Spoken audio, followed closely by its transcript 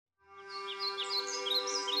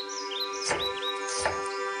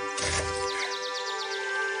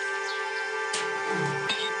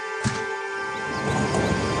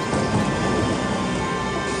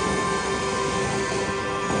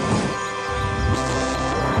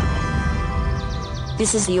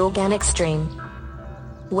This is the Organic Stream.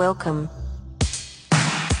 Welcome.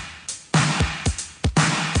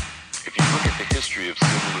 If you look at the history of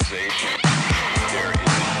civilization, there is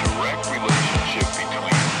a direct relationship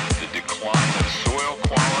between the decline of soil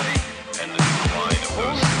quality and the decline of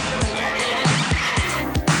those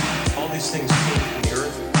civilizations. All these things came from the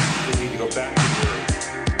earth. They need to go back to the earth.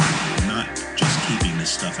 Not just keeping this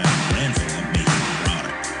stuff out of the landfill, but making a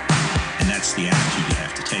product. And that's the attitude you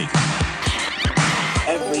have to take.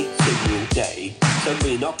 Every single day,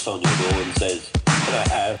 somebody knocks on your door and says, "Can I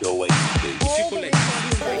have your waste, please?" If you collect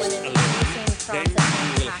waste alone, then you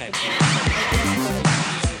will have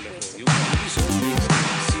you can use all things in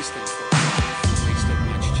the system for makes that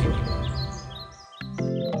much cheaper.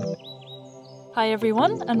 Hi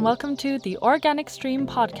everyone, and welcome to the Organic Stream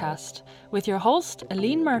podcast with your host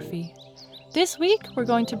Aline Murphy. This week we're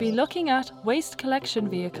going to be looking at waste collection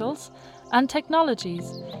vehicles and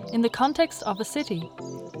technologies in the context of a city,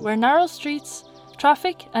 where narrow streets,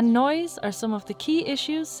 traffic and noise are some of the key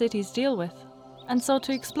issues cities deal with. And so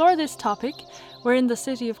to explore this topic, we're in the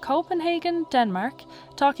city of Copenhagen, Denmark,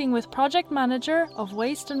 talking with Project Manager of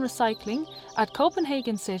Waste and Recycling at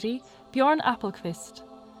Copenhagen City, Bjorn Appelqvist.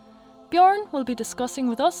 Bjorn will be discussing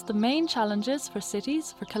with us the main challenges for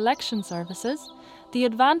cities for collection services, the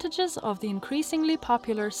advantages of the increasingly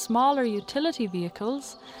popular smaller utility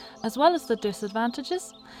vehicles, as well as the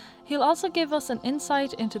disadvantages. He'll also give us an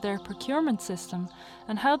insight into their procurement system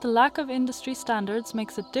and how the lack of industry standards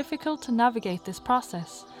makes it difficult to navigate this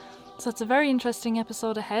process. So it's a very interesting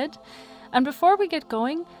episode ahead. And before we get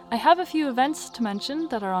going, I have a few events to mention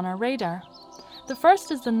that are on our radar. The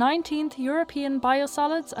first is the 19th European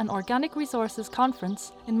Biosolids and Organic Resources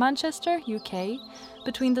Conference in Manchester, UK,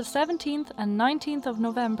 between the 17th and 19th of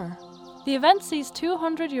November. The event sees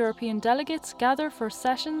 200 European delegates gather for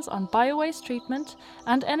sessions on biowaste treatment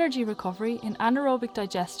and energy recovery in anaerobic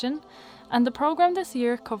digestion, and the programme this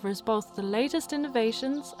year covers both the latest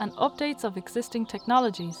innovations and updates of existing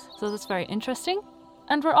technologies, so that's very interesting.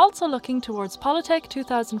 And we're also looking towards Polytech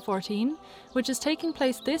 2014, which is taking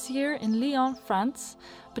place this year in Lyon, France,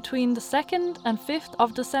 between the 2nd and 5th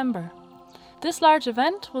of December. This large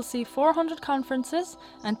event will see 400 conferences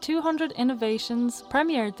and 200 innovations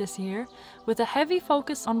premiered this year, with a heavy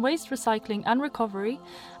focus on waste recycling and recovery,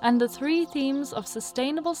 and the three themes of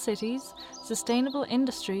sustainable cities, sustainable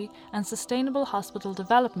industry, and sustainable hospital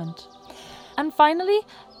development. And finally,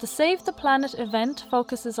 the Save the Planet event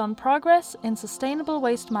focuses on progress in sustainable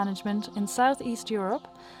waste management in Southeast Europe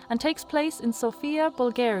and takes place in Sofia,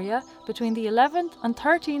 Bulgaria between the 11th and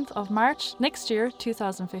 13th of March next year,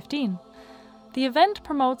 2015. The event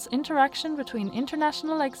promotes interaction between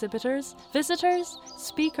international exhibitors, visitors,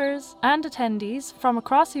 speakers and attendees from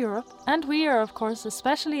across Europe, and we are of course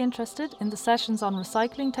especially interested in the sessions on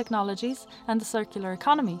recycling technologies and the circular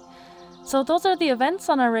economy. So those are the events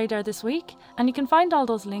on our radar this week, and you can find all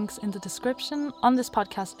those links in the description on this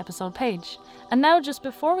podcast episode page. And now, just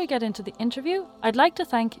before we get into the interview, I'd like to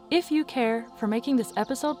thank If You Care for making this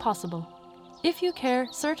episode possible. If You Care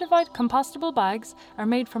certified compostable bags are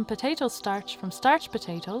made from potato starch from starch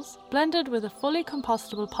potatoes, blended with a fully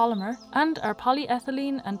compostable polymer, and are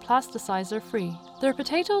polyethylene and plasticizer free. Their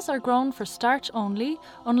potatoes are grown for starch only,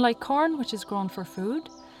 unlike corn which is grown for food,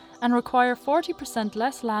 and require 40%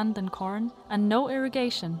 less land than corn and no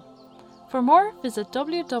irrigation. For more, visit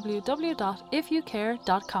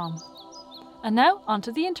www.ifyoucare.com. And now, on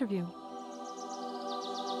to the interview.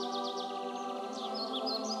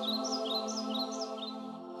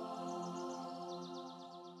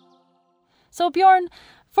 So Bjorn,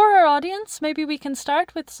 for our audience, maybe we can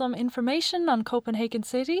start with some information on Copenhagen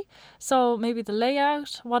City. So maybe the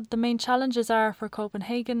layout, what the main challenges are for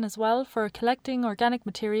Copenhagen as well for collecting organic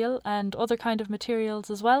material and other kind of materials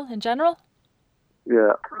as well in general.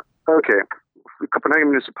 Yeah, okay. The Copenhagen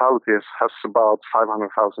municipality has about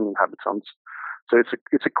 500,000 inhabitants. So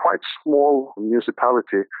it's a quite small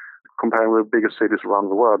municipality comparing with bigger cities around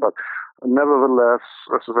the world. But nevertheless,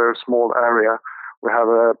 it's a very small area. We have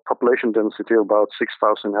a population density of about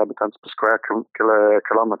 6,000 inhabitants per square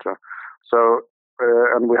kilometer. So,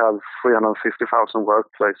 and we have 350,000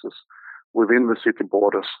 workplaces within the city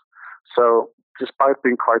borders. So, despite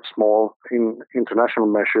being quite small in international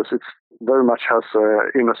measures, it very much has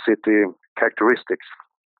inner city characteristics.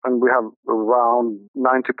 And we have around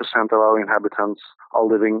 90% of our inhabitants are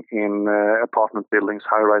living in apartment buildings,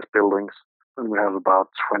 high-rise buildings. And we have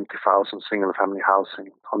about 20,000 single-family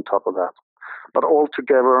housing on top of that. But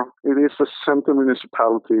altogether, it is a central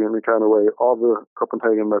municipality in a kind of way of the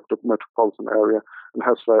Copenhagen metropolitan area and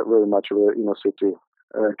has very much of an inner city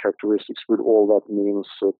characteristics with all that means,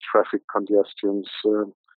 traffic congestions,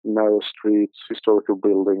 narrow streets, historical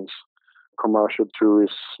buildings, commercial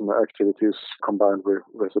tourism activities combined with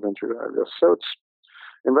residential areas. So it's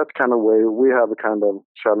in that kind of way, we have a kind of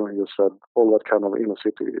challenges that all that kind of inner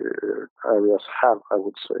city areas have, I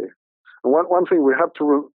would say. And one thing we have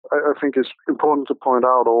to, I think is important to point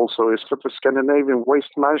out also is that the Scandinavian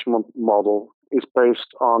waste management model is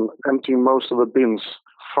based on emptying most of the bins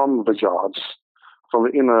from the yards, from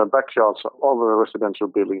the inner backyards of the residential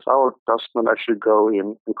buildings. Our customers actually go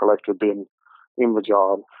in and collect the bin in the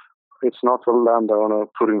yard. It's not the landowner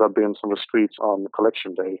putting the bins on the streets on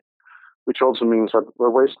collection day, which also means that the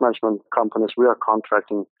waste management companies we are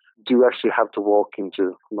contracting do actually have to walk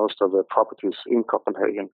into most of the properties in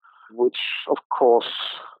Copenhagen, which of course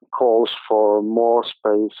calls for more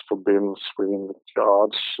space for bins within the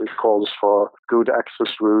yards. It calls for good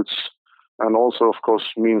access routes, and also of course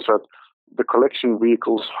means that the collection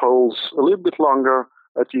vehicles holds a little bit longer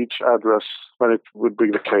at each address than it would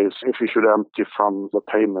be the case if you should empty from the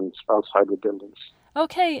pavement outside the buildings.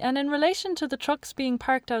 Okay, and in relation to the trucks being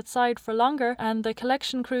parked outside for longer and the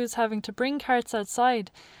collection crews having to bring carts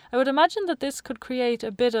outside, I would imagine that this could create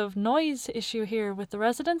a bit of noise issue here with the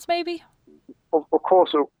residents, maybe? Of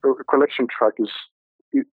course, a collection truck is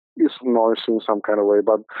noisy in some kind of way,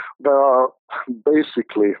 but there are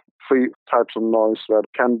basically three types of noise that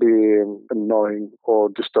can be annoying or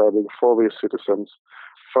disturbing for the citizens.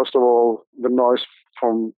 First of all, the noise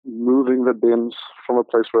from moving the bins from a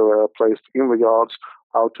place where they are placed in the yards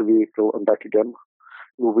out to the vehicle and back again.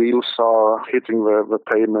 The wheels are hitting the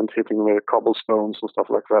pavement, hitting the cobblestones and stuff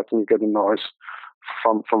like that, and you get a noise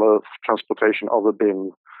from the transportation of the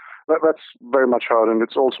bin. That's very much heard, and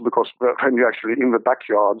it's also because when you're actually in the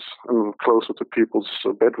backyards and closer to people's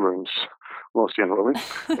bedrooms, most generally.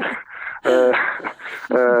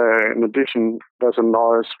 In addition, there's a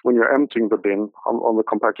noise when you're emptying the bin on the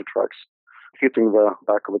compactor trucks, hitting the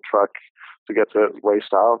back of the truck to get the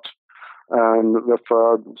waste out. And the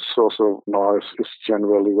third source of noise is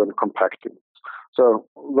generally when compacting. So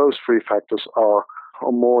those three factors are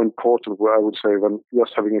more important, I would say, than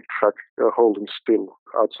just having a truck holding still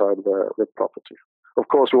outside the property. Of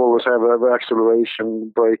course, you always have the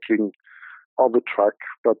acceleration, braking of the truck,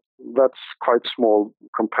 but that's quite small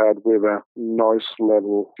compared with the noise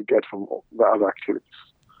level you get from the other activities.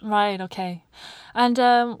 Right, okay. And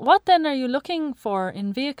what then are you looking for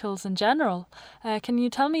in vehicles in general? Can you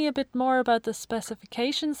tell me a bit more about the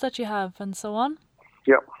specifications that you have and so on?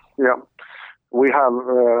 Yeah. We have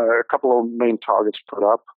a couple of main targets put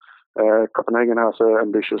up. Copenhagen has an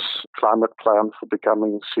ambitious climate plan for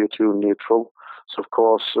becoming CO2 neutral. So, of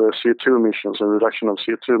course, CO2 emissions and reduction of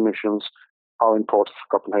CO2 emissions are important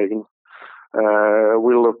for Copenhagen.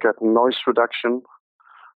 We look at noise reduction.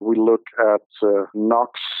 We look at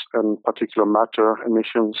NOx and particulate matter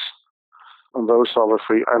emissions. And those are the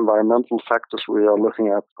three environmental factors we are looking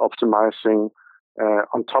at optimizing.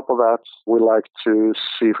 On top of that, we like to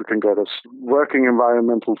see if we can get as working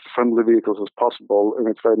environmental friendly vehicles as possible. And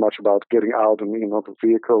it's very much about getting out and in of the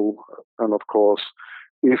vehicle. And of course,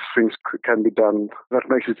 if things can be done that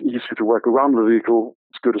makes it easy to work around the vehicle,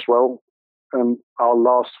 it's good as well. And our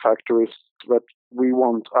last factor is that we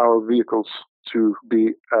want our vehicles to be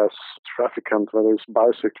as trafficant, that is,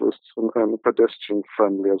 bicyclists and pedestrian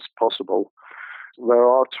friendly as possible. There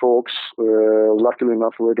are talks, luckily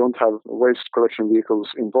enough, we don't have waste collection vehicles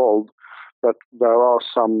involved, but there are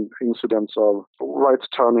some incidents of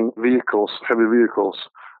right-turning vehicles, heavy vehicles,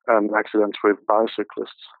 and accidents with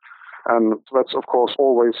bicyclists. And that's, of course,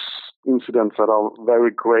 always incidents that are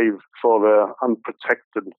very grave for the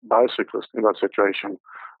unprotected bicyclist in that situation.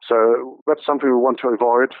 So that's something we want to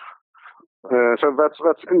avoid. So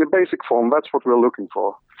that's in the basic form, that's what we're looking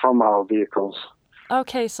for from our vehicles.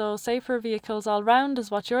 Okay, so safer vehicles all round is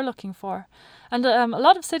what you're looking for. And a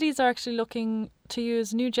lot of cities are actually looking to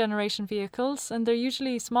use new generation vehicles, and they're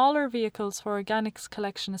usually smaller vehicles for organics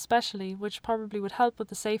collection especially, which probably would help with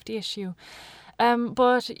the safety issue.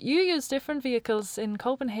 But you use different vehicles in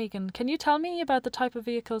Copenhagen. Can you tell me about the type of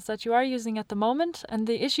vehicles that you are using at the moment and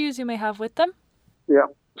the issues you may have with them? Yeah,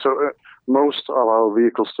 so most of our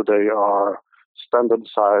vehicles today are standard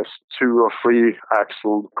size 2 or 3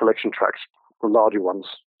 axle collection trucks, larger ones,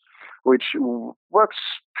 which works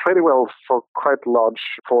pretty well for quite large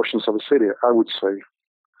portions of the city, I would say.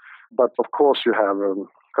 But of course you have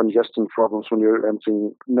congestion problems when you're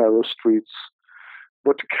entering narrow streets.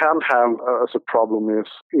 What you can have as a problem is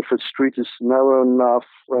if a street is narrow enough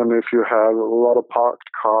and if you have a lot of parked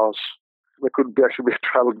cars, there could actually be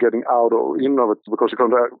trouble getting out or in of it because you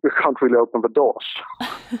can't really open the doors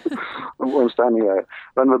when standing there.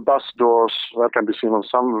 Then the bus doors that can be seen on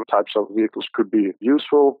some types of vehicles could be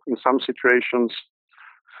useful in some situations.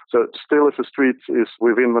 So still, if a street is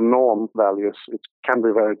within the norm values, it can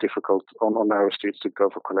be very difficult on narrow streets to go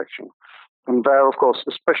for collection. And there, of course,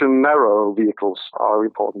 especially narrow vehicles are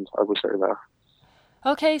important, I would say there.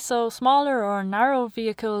 Okay, so smaller or narrow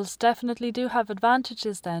vehicles definitely do have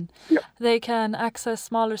advantages then. Yeah. They can access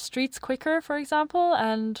smaller streets quicker, for example,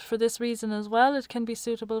 and for this reason as well, it can be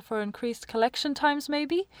suitable for increased collection times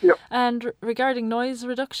maybe. Yeah. And regarding noise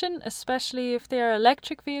reduction, especially if they are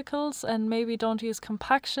electric vehicles and maybe don't use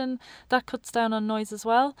compaction, that cuts down on noise as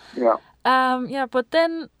well. Yeah. But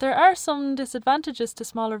then there are some disadvantages to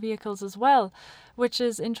smaller vehicles as well, which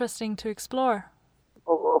is interesting to explore.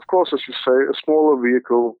 Of course, as you say, a smaller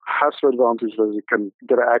vehicle has the advantage that you can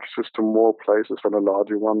get access to more places than a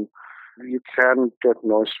larger one. You can get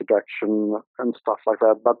noise reduction and stuff like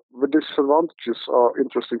that. But the disadvantages are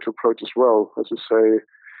interesting to approach as well, as you say,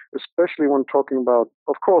 especially when talking about,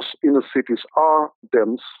 of course, inner cities are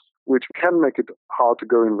dense, which can make it hard to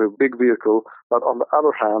go in with a big vehicle. But on the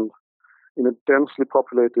other hand, in a densely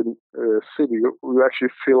populated city, you actually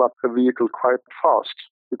fill up a vehicle quite fast,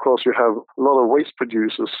 because you have a lot of waste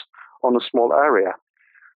producers on a small area.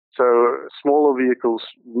 So smaller vehicles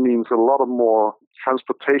means a lot of more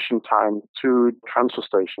transportation time to transfer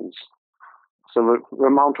stations. So the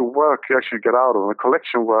amount of work you actually get out of the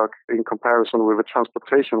collection work in comparison with the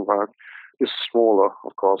transportation work is smaller,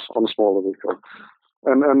 of course, on a smaller vehicle.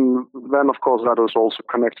 And then, of course, that is also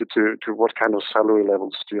connected to what kind of salary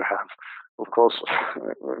levels do you have. Of course,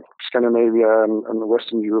 Scandinavia and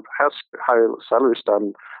Western Europe has higher salary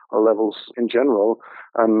standard levels in general.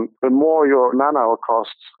 And the more your man-hour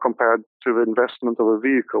costs compared to the investment of a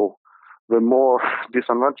vehicle, the more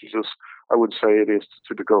disadvantageous I would say it is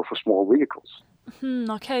to go for small vehicles.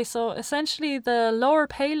 Okay, so essentially the lower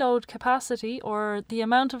payload capacity or the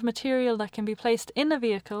amount of material that can be placed in a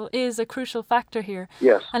vehicle is a crucial factor here.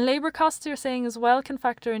 Yes. And labour costs, you're saying, as well can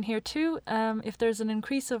factor in here too, if there's an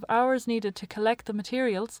increase of hours needed to collect the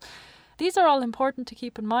materials. These are all important to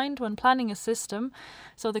keep in mind when planning a system.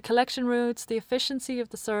 So the collection routes, the efficiency of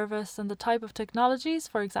the service and the type of technologies,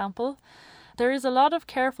 for example. There is a lot of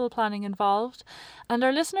careful planning involved, and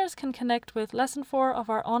our listeners can connect with Lesson 4 of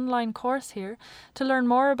our online course here to learn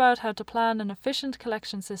more about how to plan an efficient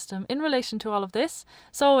collection system in relation to all of this.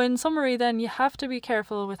 So in summary then, you have to be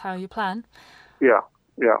careful with how you plan. Yeah.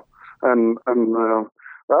 And the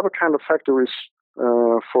other kind of factor is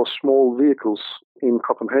for small vehicles in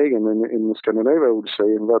Copenhagen, in Scandinavia, I would say,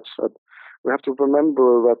 and that's that we have to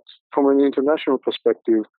remember that from an international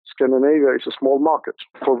perspective, Scandinavia is a small market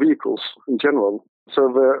for vehicles in general. So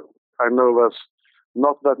I know there's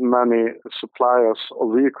not that many suppliers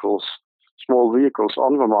of vehicles, small vehicles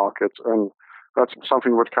on the market, and that's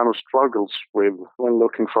something that kind of struggles with when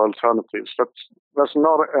looking for alternatives. That's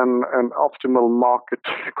not an optimal market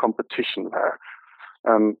competition there.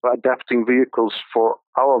 And adapting vehicles for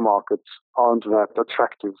our markets aren't that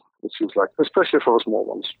attractive, it seems like, especially for the small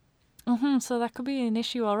ones. So that could be an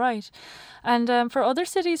issue, all right. And for other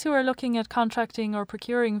cities who are looking at contracting or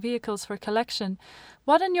procuring vehicles for collection,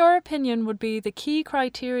 what in your opinion would be the key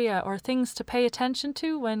criteria or things to pay attention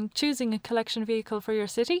to when choosing a collection vehicle for your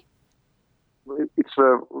city?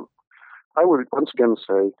 I would once again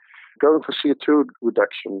say, going for CO2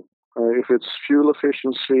 reduction. If it's fuel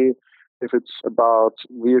efficiency, if it's about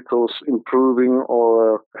vehicles improving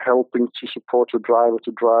or helping to support the driver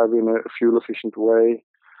to drive in a fuel-efficient way,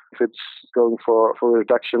 if it's going for a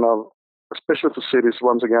reduction of, especially for cities,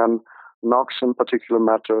 once again, NOx in particular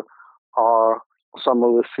matter are some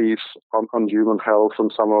of the thieves on human health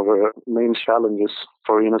and some of the main challenges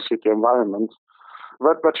for inner city environment.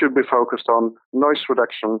 That should be focused on noise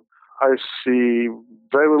reduction. I see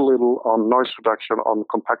very little on noise reduction on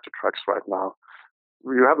compactor trucks right now.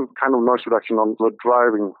 You have a kind of noise reduction on the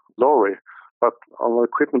driving lorry, but on the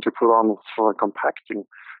equipment you put on for compacting,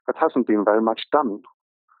 that hasn't been very much done.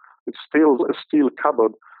 It's still a steel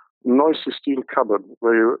cupboard, noisy steel cupboard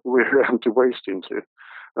where you empty waste into.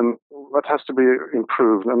 And that has to be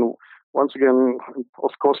improved. And once again,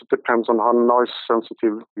 of course, it depends on how noise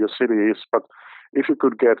sensitive your city is, but if you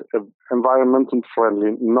could get an environmentally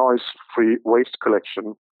friendly, noise-free waste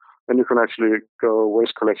collection, then you can actually go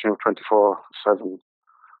waste collection 24/7.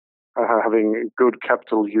 Having good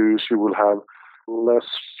capital use, you will have less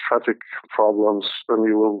traffic problems than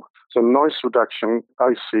you will. So noise reduction,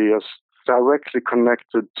 I see as directly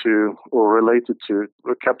connected to or related to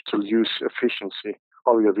the capital use efficiency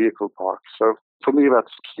of your vehicle park. So for me,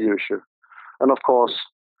 that's a key issue. And of course,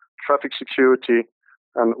 traffic security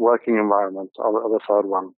and working environment are the third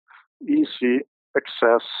one. Easy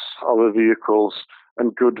access of the vehicles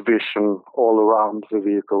and good vision all around the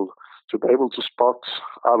vehicle to be able to spot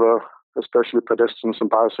other especially pedestrians and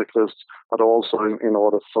bicyclists, but also in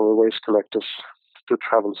order for the waste collectors to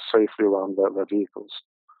travel safely around their vehicles.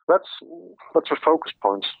 That's a focus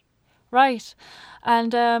point. Right.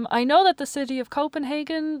 And I know that the city of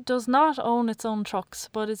Copenhagen does not own its own trucks,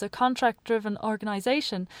 but is a contract-driven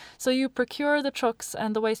organisation. So you procure the trucks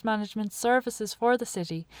and the waste management services for the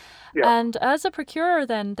city. Yeah. And as a procurer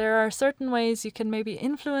then, there are certain ways you can maybe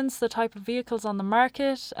influence the type of vehicles on the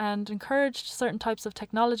market and encourage certain types of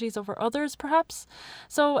technologies over others perhaps.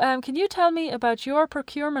 So can you tell me about your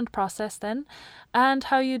procurement process then and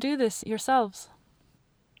how you do this yourselves?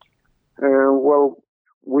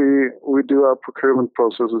 We do our procurement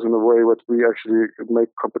processes in a way that we actually make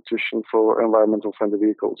competition for environmental friendly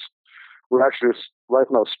vehicles. We're actually right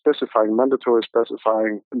now mandatory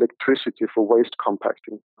specifying electricity for waste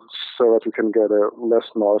compacting so that we can get less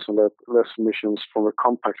noise and less emissions from the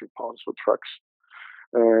compacting parts of trucks.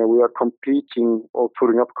 We are competing or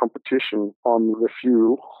putting up competition on the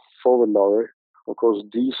fuel for the lorry. Of course,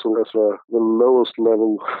 diesel is the lowest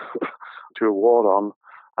level to award on.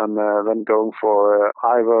 And then going for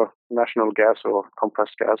either natural gas or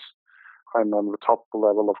compressed gas. And on the top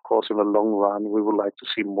level, of course, in the long run, we would like to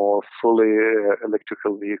see more fully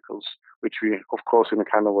electrical vehicles, which we, of course, in a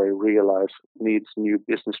kind of way realize needs new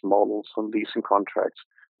business models and leasing contracts,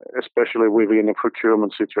 especially within a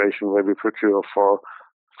procurement situation where we procure for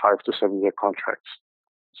 5 to 7 year contracts.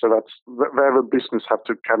 So that's where the business have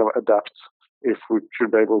to kind of adapt if we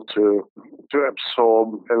should be able to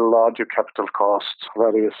absorb a larger capital cost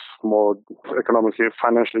that is more economically,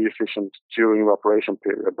 financially efficient during the operation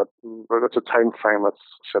period. But that's a time frame that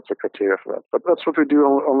sets the criteria for that. But that's what we do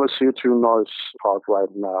on the CO2 noise part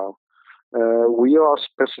right now. We are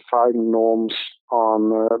specifying norms on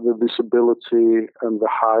the visibility and the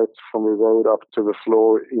height from the road up to the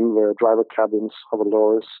floor in the driver cabins of the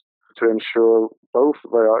lorries to ensure both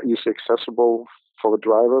they are easily accessible for the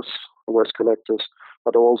drivers, waste collectors,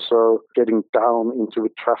 but also getting down into the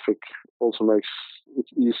traffic also makes it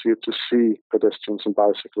easier to see pedestrians and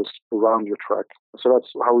bicyclists around your track. So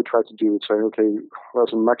that's how we try to do it, saying, okay,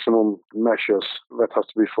 there's a maximum measures that has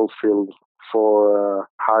to be fulfilled for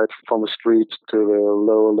height from the street to the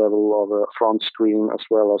lower level of the front screen, as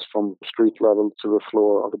well as from street level to the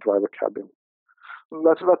floor of the driver cabin.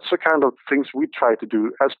 That's the kind of things we try to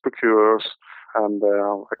do as procurers and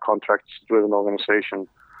a contract-driven organization.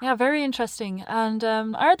 Yeah, very interesting. And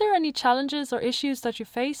are there any challenges or issues that you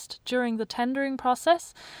faced during the tendering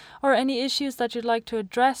process, or any issues that you'd like to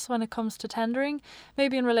address when it comes to tendering,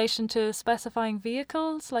 maybe in relation to specifying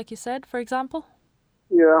vehicles, like you said, for example?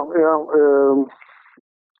 Yeah.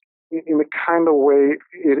 In a kind of way,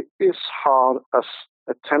 it is hard as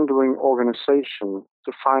a tendering organization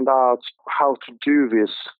to find out how to do this,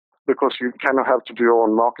 because you kind of have to do your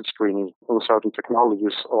own market screening on certain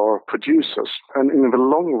technologies or producers. And in the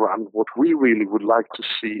long run, what we really would like to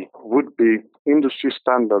see would be industry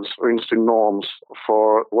standards or industry norms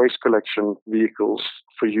for waste collection vehicles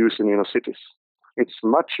for use in inner cities. It's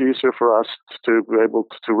much easier for us to be able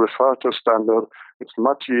to refer to a standard. It's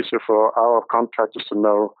much easier for our contractors to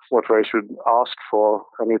know what they should ask for.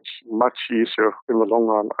 And it's much easier in the long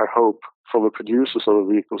run, I hope, for the producers of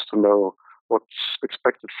the vehicles to know what's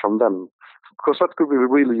expected from them. Because that could be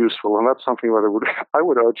really useful, and that's something that I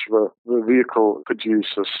would urge the vehicle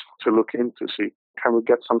producers to look into, see, can we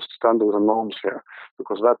get some standards and norms here?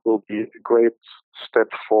 Because that will be a great step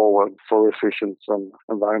forward for efficient and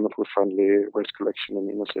environmentally friendly waste collection in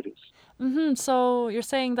inner cities. Mm-hmm. So you're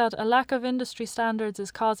saying that a lack of industry standards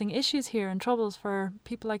is causing issues here and troubles for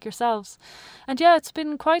people like yourselves. And yeah, it's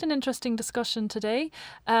been quite an interesting discussion today.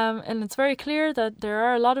 And it's very clear that there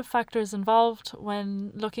are a lot of factors involved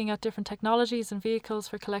when looking at different technologies and vehicles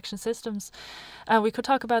for collection systems. We could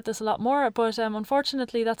talk about this a lot more, but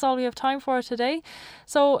unfortunately that's all we have time for today.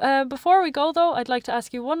 So before we go though, I'd like to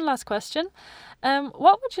ask you one last question.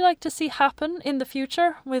 What would you like to see happen in the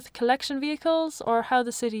future with collection vehicles, or how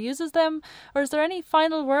the city uses them? Or is there any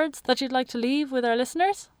final words that you'd like to leave with our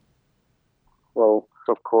listeners? Well,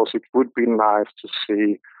 of course, it would be nice to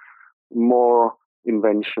see more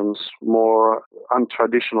inventions, more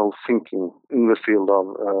untraditional thinking in the field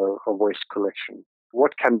of waste collection.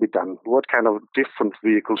 What can be done? What kind of different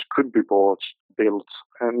vehicles could be built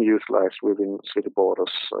and utilized within city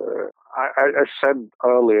borders? I said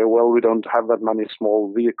earlier, well, we don't have that many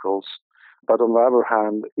small vehicles, but on the other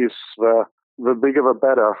hand, is the bigger the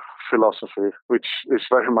better philosophy, which is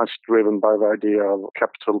very much driven by the idea of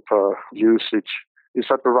capital per usage. Is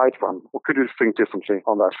that the right one? Or could you think differently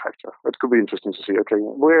on that factor? It could be interesting to see, okay,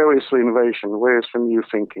 where is the innovation? Where is the new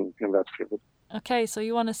thinking in that field? Okay, so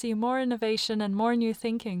you want to see more innovation and more new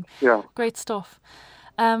thinking. Yeah. Great stuff.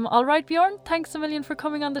 All right, Bjorn, thanks a million for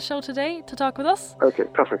coming on the show today to talk with us. Okay,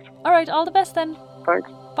 perfect. All right, all the best then. Thanks.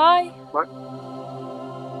 Bye. Bye.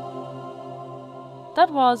 That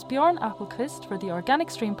was Bjorn Appelqvist for the Organic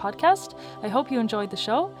Stream podcast. I hope you enjoyed the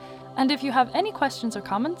show. And if you have any questions or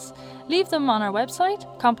comments, leave them on our website,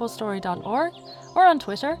 compoststory.org, or on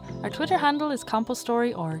Twitter. Our Twitter handle is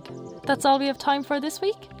compoststory.org. That's all we have time for this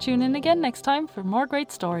week. Tune in again next time for more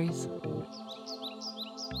great stories.